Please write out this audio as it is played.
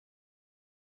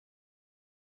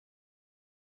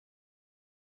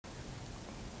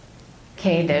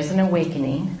Okay, there's an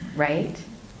awakening, right?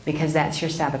 Because that's your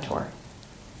saboteur.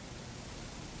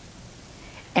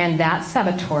 And that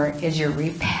saboteur is your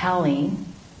repelling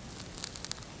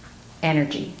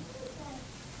energy.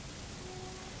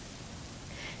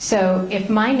 So if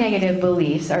my negative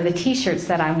beliefs are the t-shirts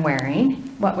that I'm wearing,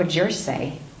 what would yours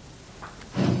say?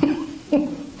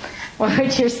 What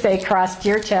would yours say across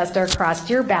your chest or across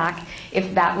your back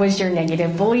if that was your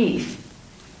negative belief?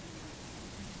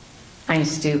 I'm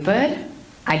stupid.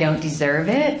 I don't deserve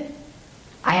it.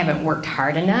 I haven't worked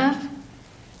hard enough.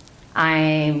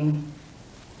 I'm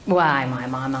blah,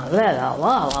 blah,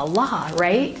 blah, blah,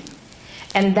 right?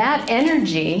 And that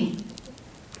energy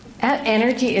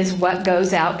is what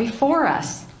goes out before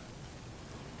us.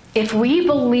 If we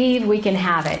believe we can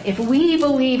have it, if we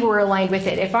believe we're aligned with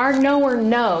it, if our knower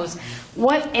knows,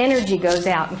 what energy goes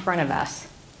out in front of us?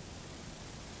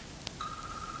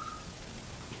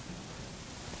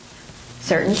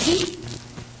 Certainty?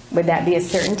 Would that be a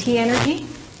certainty energy?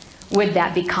 Would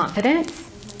that be confidence?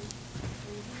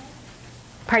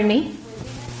 Pardon me?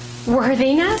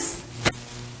 Worthiness?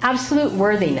 Absolute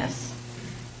worthiness.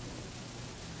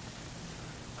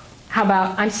 How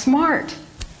about I'm smart?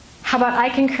 How about I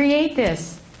can create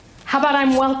this? How about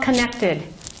I'm well connected?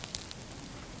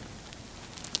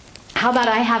 How about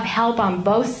I have help on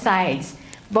both sides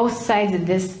of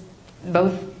this,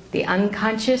 both the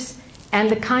unconscious and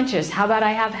the conscious? How about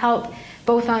I have help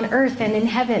both on earth and in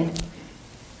heaven?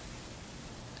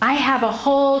 I have a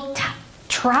whole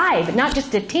tribe, not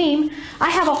just a team.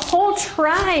 I have a whole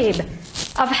tribe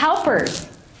of helpers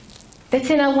that's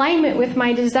in alignment with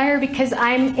my desire because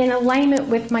I'm in alignment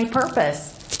with my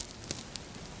purpose.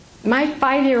 My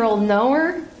 5-year-old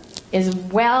knower is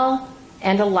well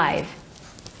and alive.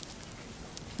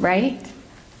 Right?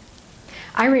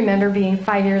 I remember being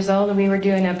 5 years old and we were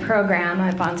doing a program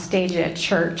up on stage at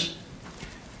church.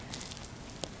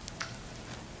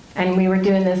 And we were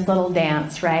doing this little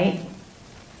dance, right?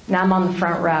 And I'm on the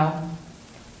front row.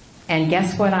 And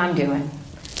guess what I'm doing?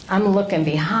 I'm looking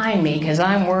behind me because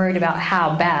I'm worried about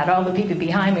how bad all the people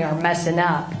behind me are messing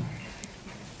up.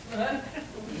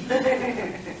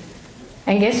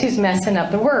 And guess who's messing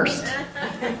up the worst?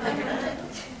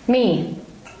 Me.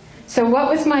 So what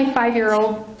was my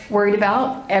 5-year-old worried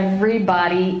about?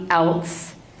 Everybody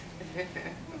else.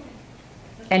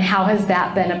 And how has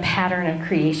that been a pattern of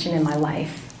creation in my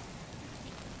life?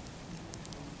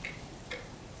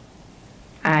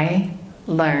 I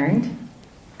learned,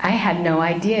 I had no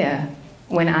idea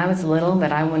when I was little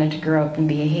that I wanted to grow up and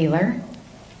be a healer.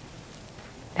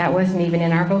 That wasn't even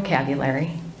in our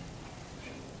vocabulary.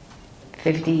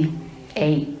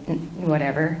 58,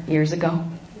 whatever, years ago.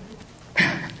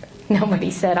 Nobody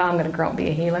said, oh, I'm going to grow up and be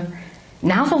a healer.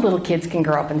 Now the little kids can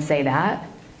grow up and say that.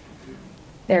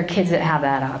 There are kids that have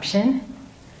that option.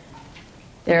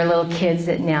 There are little kids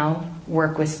that now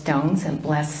work with stones and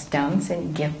bless stones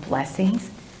and give blessings.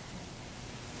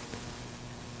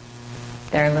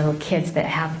 There are little kids that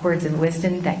have words of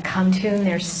wisdom that come to them.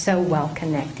 They're so well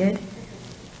connected.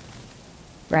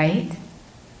 Right?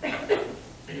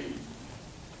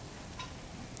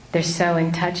 They're so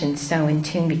in touch and so in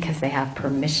tune because they have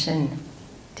permission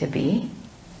to be.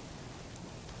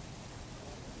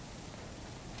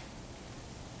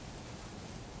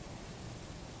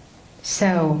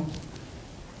 So,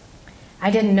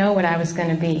 I didn't know what I was going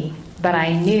to be, but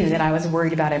I knew that I was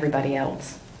worried about everybody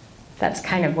else. That's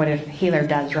kind of what a healer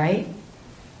does, right?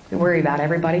 We worry about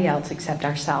everybody else except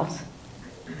ourselves.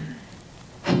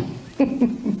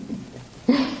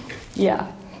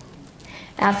 Yeah.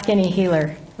 Ask any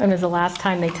healer. When was the last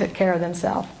time they took care of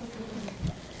themselves?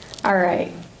 All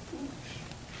right.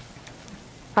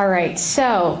 All right,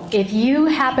 so if you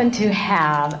happen to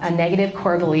have a negative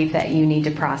core belief that you need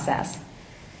to process,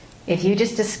 if you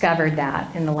just discovered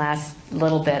that in the last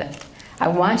little bit, I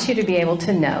want you to be able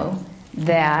to know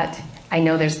that I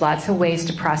know there's lots of ways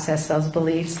to process those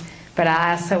beliefs, but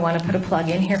I also want to put a plug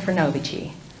in here for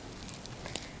Novichi.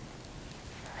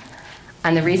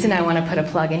 And the reason I want to put a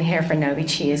plug in here for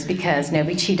Novichi is because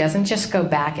Novichi doesn't just go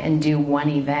back and do one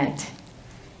event.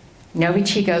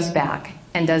 Novichi goes back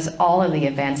and does all of the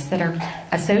events that are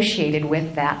associated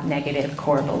with that negative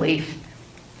core belief.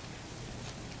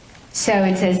 So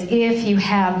it's as if you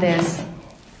have this,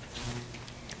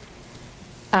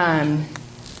 now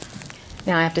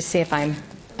I have to see if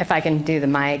I can do the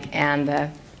mic and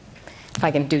if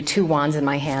I can do two wands in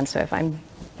my hand, so if I'm,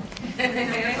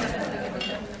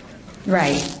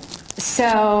 right.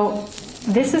 So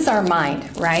this is our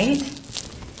mind, right?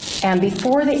 And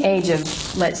before the age of,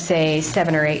 let's say,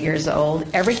 7 or 8 years old,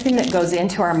 everything that goes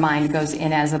into our mind goes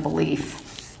in as a belief.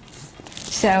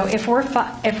 So if we're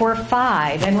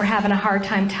 5 and we're having a hard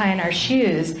time tying our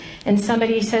shoes, and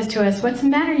somebody says to us, "What's the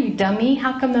matter, you dummy?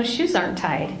 How come those shoes aren't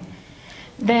tied?"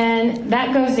 Then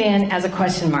that goes in as a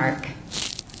question mark.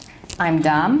 I'm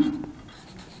dumb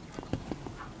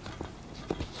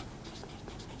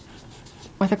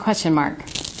with a question mark.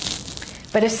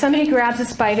 But if somebody grabs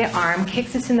us by the arm,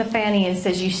 kicks us in the fanny, and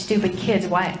says, "You stupid kids,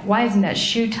 why isn't that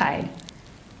shoe tied?"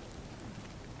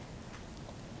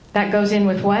 That goes in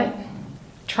with what?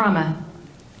 Trauma.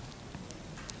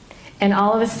 And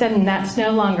all of a sudden, that's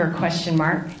no longer a question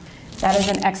mark. That is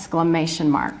an exclamation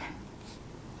mark.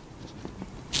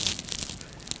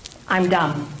 I'm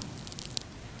dumb.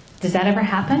 Does that ever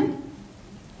happen?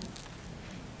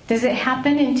 Does it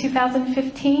happen in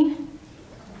 2015?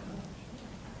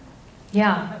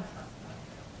 Yeah.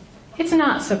 It's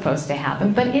not supposed to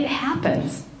happen, but it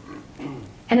happens.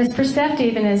 And as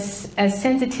perceptive and as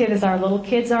sensitive as our little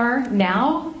kids are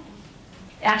now,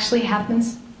 it actually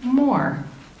happens more.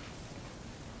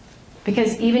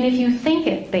 Because even if you think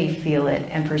it, they feel it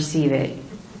and perceive it.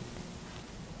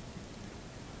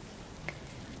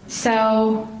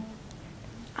 So,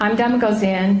 I'm dumb goes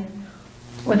in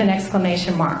with an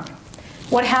exclamation mark.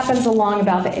 What happens along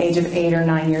about the age of 8 or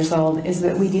 9 years old is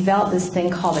that we develop this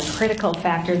thing called a critical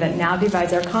factor that now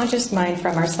divides our conscious mind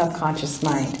from our subconscious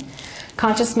mind.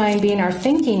 Conscious mind being our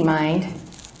thinking mind,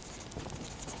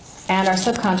 and our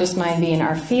subconscious mind being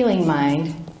our feeling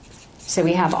mind. So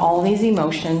we have all these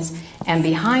emotions, and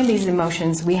behind these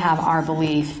emotions we have our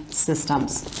belief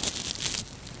systems.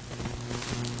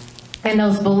 And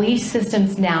those belief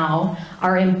systems now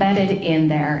are embedded in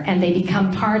there, and they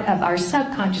become part of our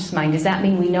subconscious mind. Does that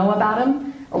mean we know about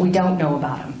them, or we don't know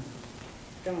about them?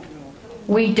 Don't know.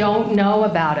 We don't know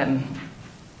about them.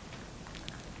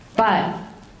 But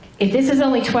if this is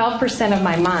only 12% of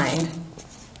my mind,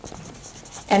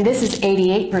 and this is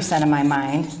 88% of my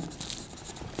mind,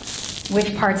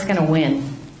 which part's going to win?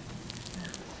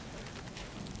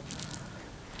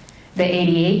 The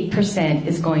 88%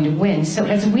 is going to win. So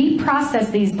as we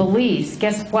process these beliefs,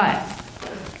 guess what?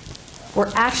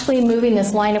 We're actually moving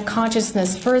this line of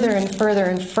consciousness further and further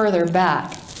and further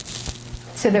back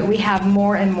so that we have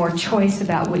more and more choice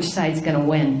about which side's going to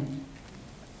win.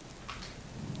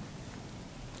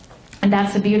 And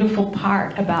that's the beautiful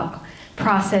part about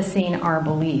processing our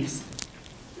beliefs,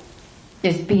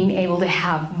 is being able to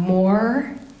have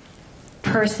more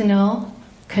personal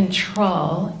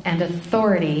control and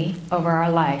authority over our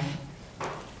life.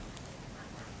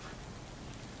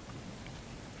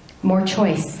 More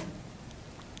choice,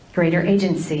 greater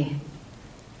agency,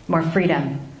 more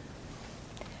freedom,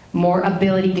 more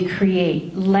ability to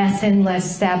create, less and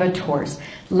less saboteurs,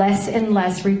 less and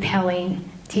less repelling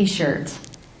t-shirts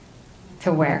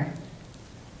to wear.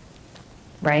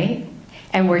 Right?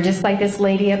 And we're just like this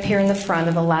lady up here in the front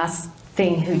of the last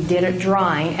thing who did a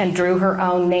drawing and drew her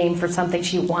own name for something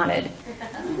she wanted.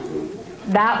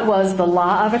 That was the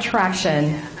law of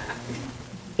attraction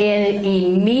in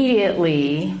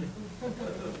immediately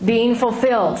being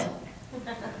fulfilled.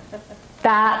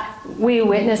 That we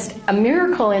witnessed a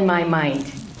miracle in my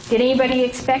mind. Did anybody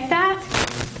expect that?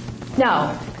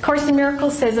 No. The Course in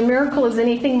Miracles says a miracle is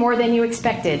anything more than you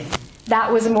expected.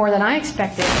 That was more than I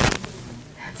expected.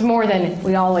 It's more than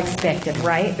we all expected,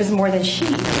 right? It was more than she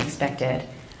expected.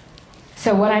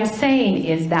 So what I'm saying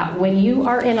is that when you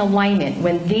are in alignment,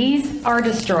 when these are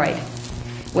destroyed,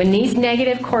 when these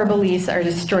negative core beliefs are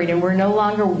destroyed and we're no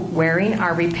longer wearing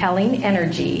our repelling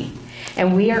energy,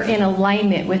 and we are in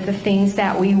alignment with the things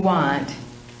that we want,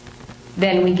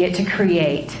 then we get to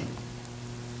create.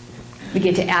 We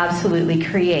get to absolutely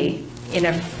create in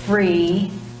a free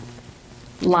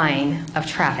line of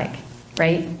traffic,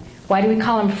 right? Why do we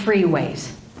call them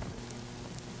freeways?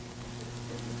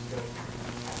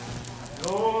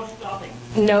 No stopping.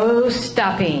 No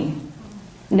stopping.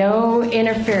 No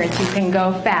interference. You can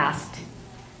go fast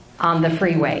on the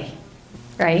freeway,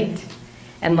 right?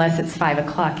 Unless it's 5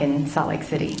 o'clock in Salt Lake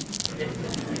City.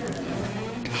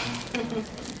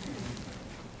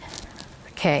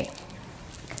 Okay.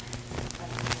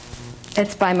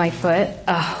 It's by my foot.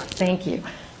 Oh, thank you.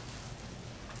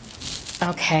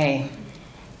 Okay.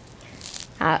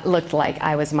 Looked like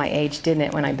I was my age, didn't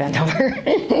it, when I bent over?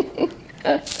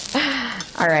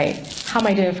 All right. How am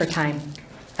I doing for time?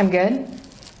 I'm good?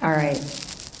 All right.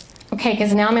 Okay,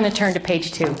 because now I'm going to turn to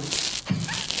page 2.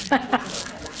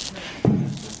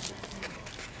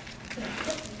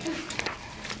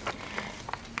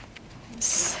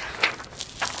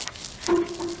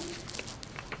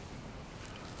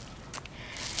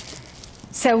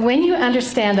 So when you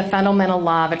understand the fundamental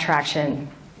law of attraction,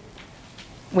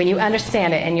 when you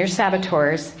understand it and your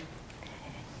saboteurs,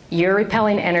 your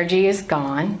repelling energy is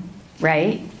gone,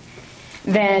 right?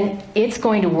 Then it's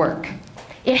going to work.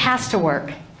 It has to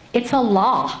work. It's a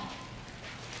law.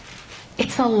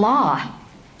 It's a law,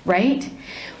 right?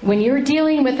 When you're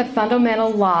dealing with the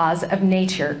fundamental laws of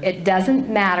nature, it doesn't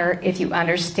matter if you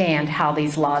understand how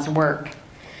these laws work.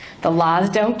 The laws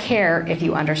don't care if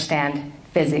you understand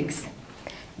physics.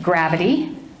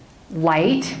 Gravity,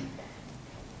 light,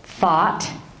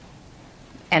 thought,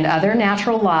 and other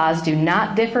natural laws do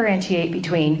not differentiate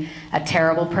between a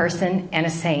terrible person and a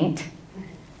saint.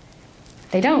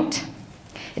 They don't.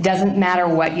 It doesn't matter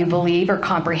what you believe or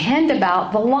comprehend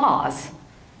about the laws.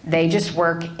 They just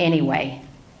work anyway.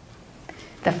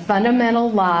 The fundamental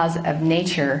laws of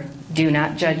nature do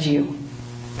not judge you.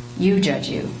 You judge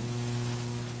you.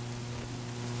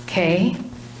 Okay?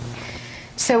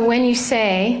 So when you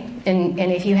say, and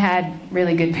if you had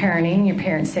really good parenting, your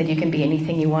parents said you can be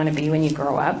anything you want to be when you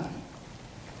grow up.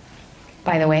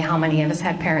 By the way, how many of us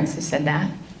had parents who said that?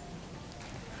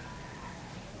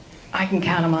 I can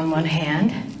count them on one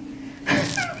hand.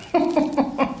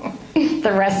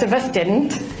 The rest of us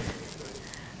didn't.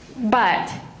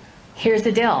 But here's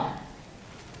the deal.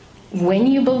 When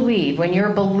you believe, when your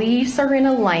beliefs are in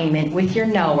alignment with your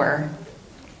knower,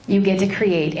 you get to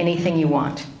create anything you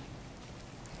want.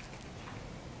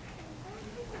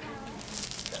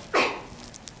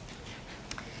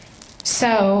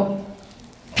 So,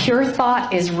 pure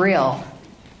thought is real.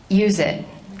 Use it.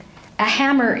 A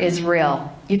hammer is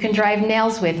real. You can drive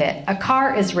nails with it. A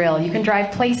car is real. You can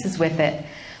drive places with it.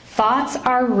 Thoughts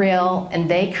are real, and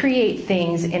they create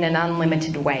things in an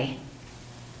unlimited way.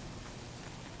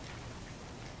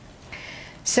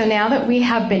 So now that we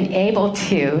have been able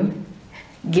to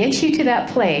get you to that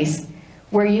place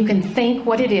where you can think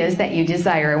what it is that you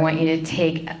desire, I want you to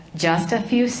take just a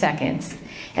few seconds,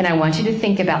 and I want you to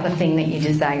think about the thing that you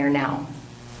desire now.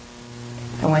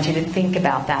 I want you to think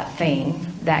about that thing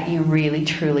that you really,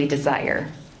 truly desire.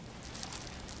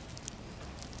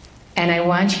 And I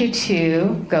want you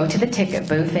to go to the ticket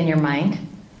booth in your mind,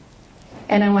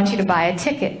 and I want you to buy a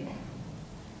ticket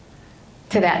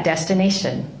to that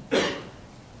destination.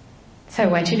 So I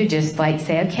want you to just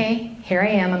say, okay, here I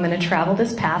am, I'm going to travel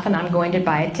this path, and I'm going to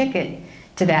buy a ticket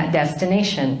to that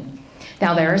destination.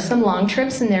 Now there are some long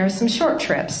trips and there are some short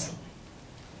trips,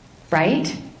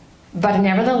 right? But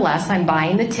nevertheless, I'm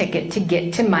buying the ticket to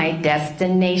get to my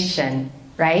destination,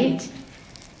 right?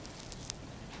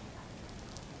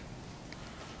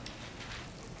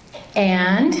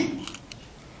 And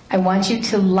I want you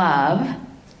to love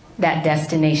that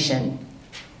destination.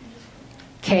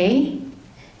 Okay?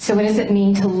 So what does it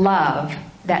mean to love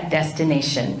that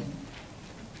destination?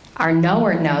 Our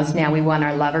knower knows now we want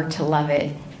our lover to love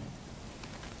it.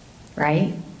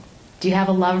 Right? Do you have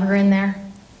a lover in there?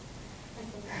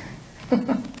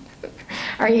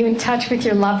 Are you in touch with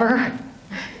your lover?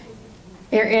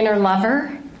 Your inner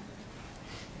lover?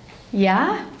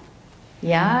 Yeah?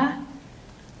 Yeah?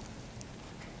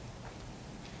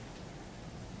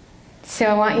 So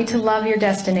I want you to love your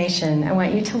destination. I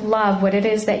want you to love what it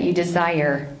is that you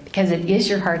desire, because it is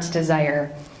your heart's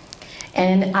desire.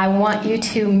 And I want you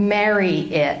to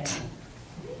marry it.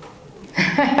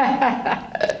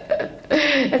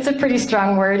 That's a pretty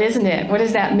strong word, isn't it? What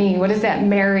does that mean? What does that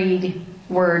married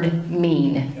word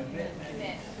mean?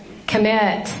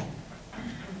 Commit.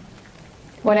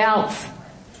 What else?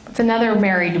 What's another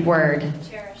married word?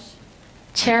 Cherish.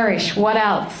 Cherish. What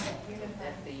else?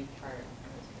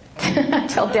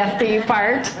 Till death do you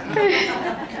part.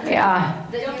 Yeah.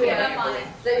 Don't give up on it.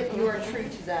 That you are true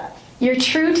to that. You're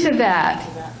true to that.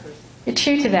 You're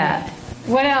true to that.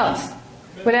 What else?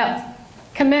 What else?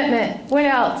 Commitment. What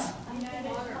else?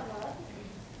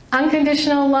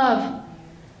 Unconditional love.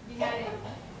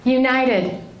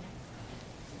 United.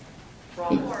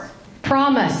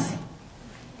 Promise.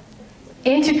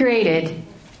 Integrated.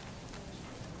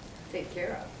 Take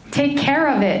care of. Take care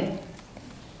of it.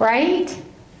 Right?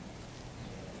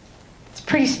 It's a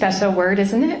pretty special word,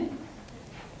 isn't it?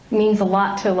 It means a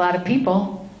lot to a lot of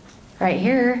people. Right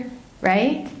here.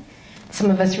 Right?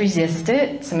 Some of us resist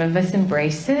it. Some of us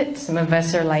embrace it. Some of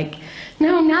us are like,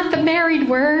 no, not the married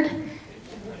word.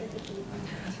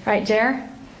 Right, Jer?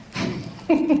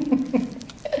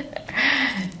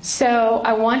 So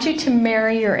I want you to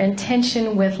marry your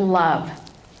intention with love.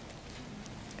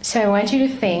 So I want you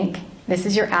to think, this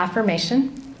is your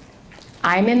affirmation.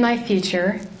 I'm in my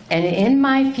future, and in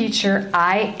my future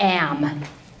I am.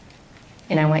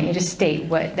 And I want you to state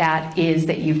what that is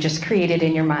that you've just created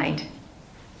in your mind.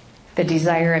 The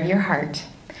desire of your heart.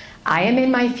 I am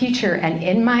in my future, and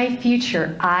in my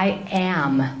future I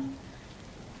am.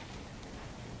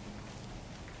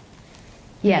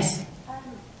 Yes?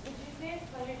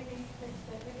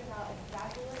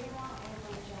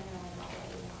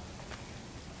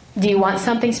 Do you want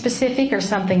something specific or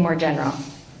something more general?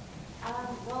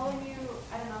 Well, when you,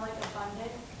 I don't know, like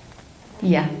abundant.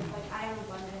 Yeah. Like I am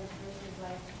abundant versus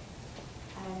like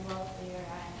I am wealthy or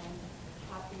I am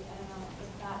happy. I don't know if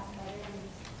that's better than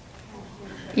just kind of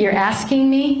curious You're asking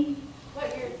me?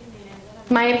 what your opinion is. I don't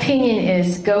know. My opinion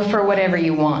is go for whatever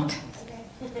you want.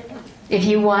 Okay. If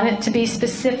you want it to be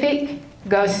specific,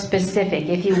 go specific.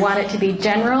 If you want it to be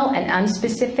general and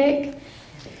unspecific,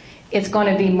 it's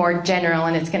going to be more general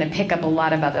and it's going to pick up a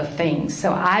lot of other things.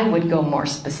 So I would go more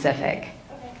specific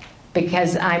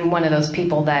because I'm one of those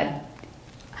people that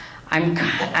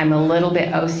I'm a little bit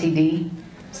OCD,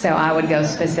 so I would go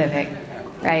specific,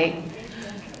 right?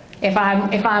 If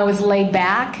I was laid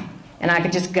back and I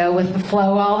could just go with the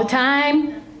flow all the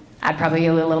time, I'd probably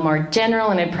go a little more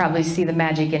general and I'd probably see the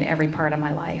magic in every part of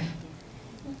my life,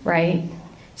 right?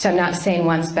 So I'm not saying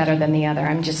one's better than the other.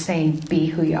 I'm just saying be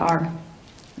who you are.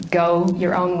 Go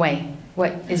your own way.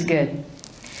 What is good?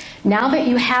 Now that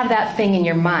you have that thing in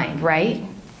your mind, right?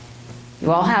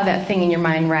 You all have that thing in your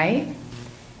mind, right?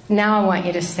 Now I want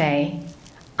you to say,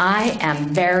 I am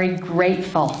very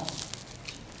grateful.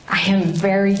 I am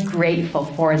very grateful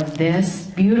for this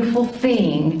beautiful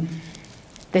thing,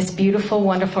 this beautiful,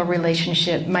 wonderful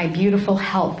relationship, my beautiful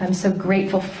health. I'm so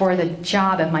grateful for the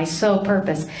job and my soul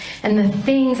purpose and the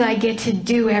things I get to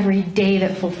do every day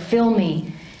that fulfill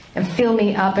me and fill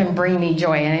me up and bring me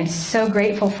joy. And I'm so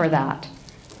grateful for that.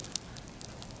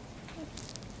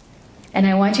 And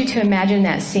I want you to imagine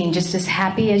that scene just as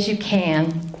happy as you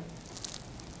can.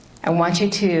 I want you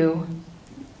to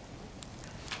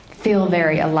feel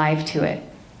very alive to it.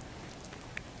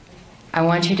 I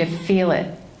want you to feel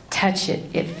it, touch it.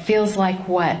 It feels like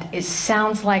what? It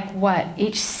sounds like what?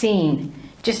 Each scene,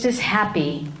 just as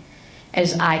happy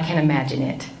as I can imagine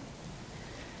it.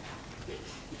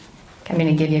 I'm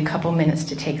going to give you a couple minutes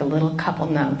to take a couple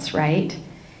notes, right?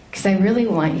 Because I really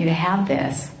want you to have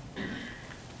this.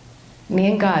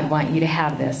 Me and God want you to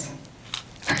have this.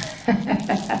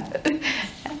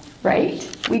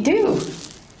 Right? We do.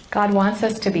 God wants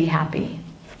us to be happy.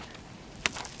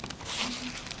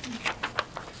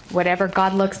 Whatever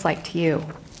God looks like to you.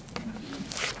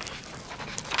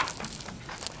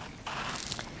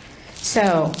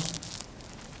 So,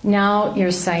 now your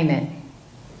assignment.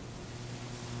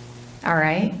 All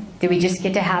right? Did we just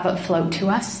get to have it float to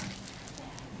us?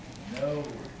 No.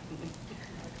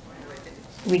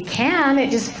 We can.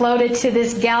 It just floated to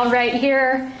this gal right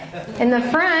here in the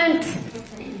front.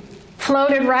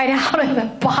 Floated right out of the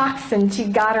box and she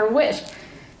got her wish.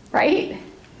 Right?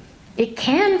 It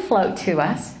can float to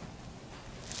us.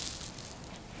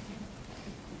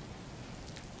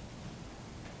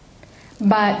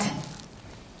 But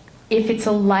if it's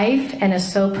a life and a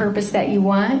soul purpose that you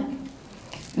want,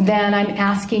 then I'm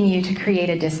asking you to create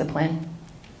a discipline.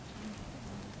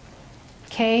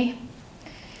 Okay?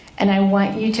 And I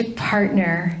want you to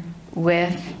partner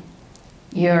with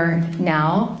your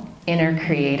now inner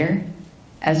creator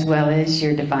as well as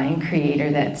your divine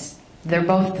creator. They're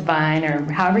both divine,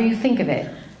 or however you think of it.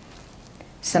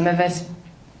 Some of us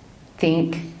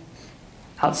think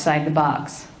outside the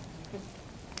box.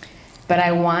 But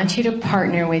I want you to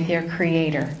partner with your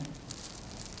creator.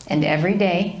 And every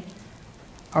day,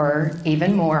 or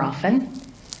even more often,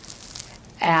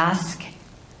 ask,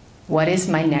 what is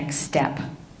my next step?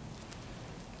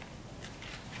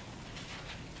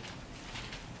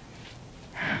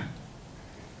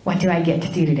 What do I get to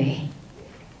do today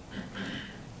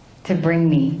to bring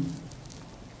me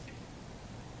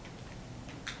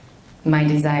my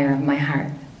desire of my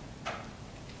heart?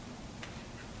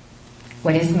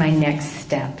 What is my next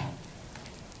step?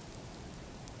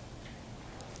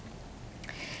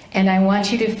 And I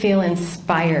want you to feel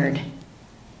inspired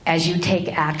as you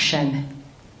take action.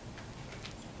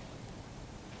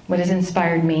 What does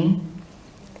inspired mean?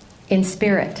 In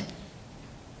spirit.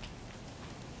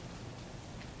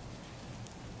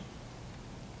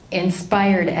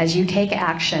 Inspired as you take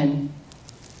action.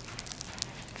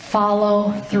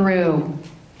 Follow through.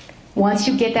 Once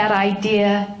you get that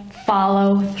idea,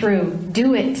 follow through.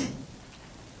 Do it.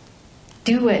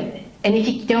 Do it. And if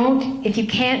you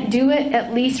can't do it,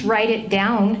 at least write it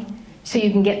down so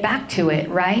you can get back to it,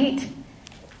 right?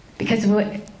 Because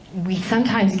we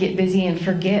sometimes get busy and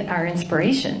forget our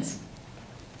inspirations.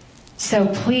 So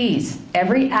please,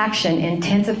 every action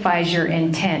intensifies your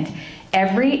intent.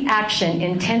 Every action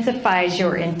intensifies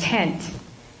your intent.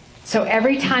 So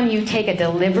every time you take a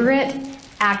deliberate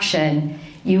action,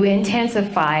 you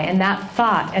intensify, and that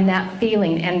thought and that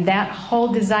feeling and that whole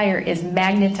desire is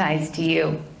magnetized to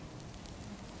you.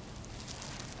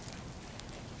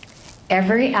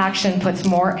 Every action puts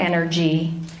more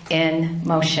energy in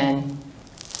motion.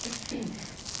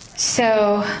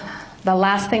 So the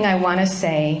last thing I want to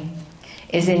say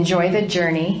is enjoy the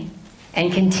journey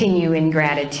and continue in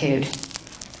gratitude.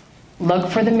 Look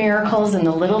for the miracles in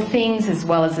the little things as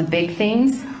well as the big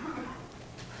things.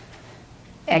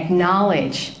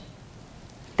 Acknowledge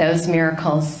those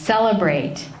miracles,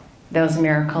 celebrate those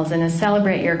miracles, and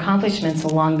celebrate your accomplishments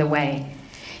along the way.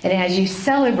 And as you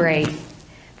celebrate,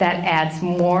 that adds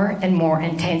more and more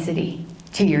intensity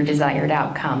to your desired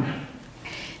outcome.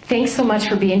 Thanks so much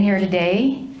for being here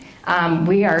today.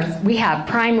 We have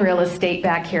prime real estate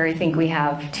back here. I think we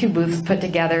have 2 booths put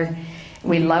together.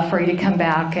 We'd love for you to come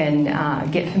back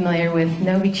and get familiar with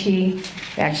Novici.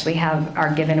 We actually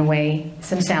are giving away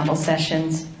some sample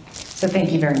sessions. So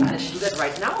thank you very much. Do that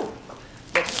right now.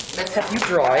 Let's have you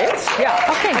draw it.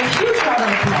 Yeah. Okay. A huge round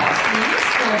of applause, please,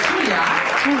 for Julia.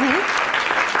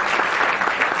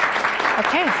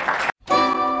 Okay.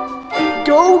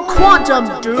 Go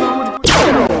Quantum, dude!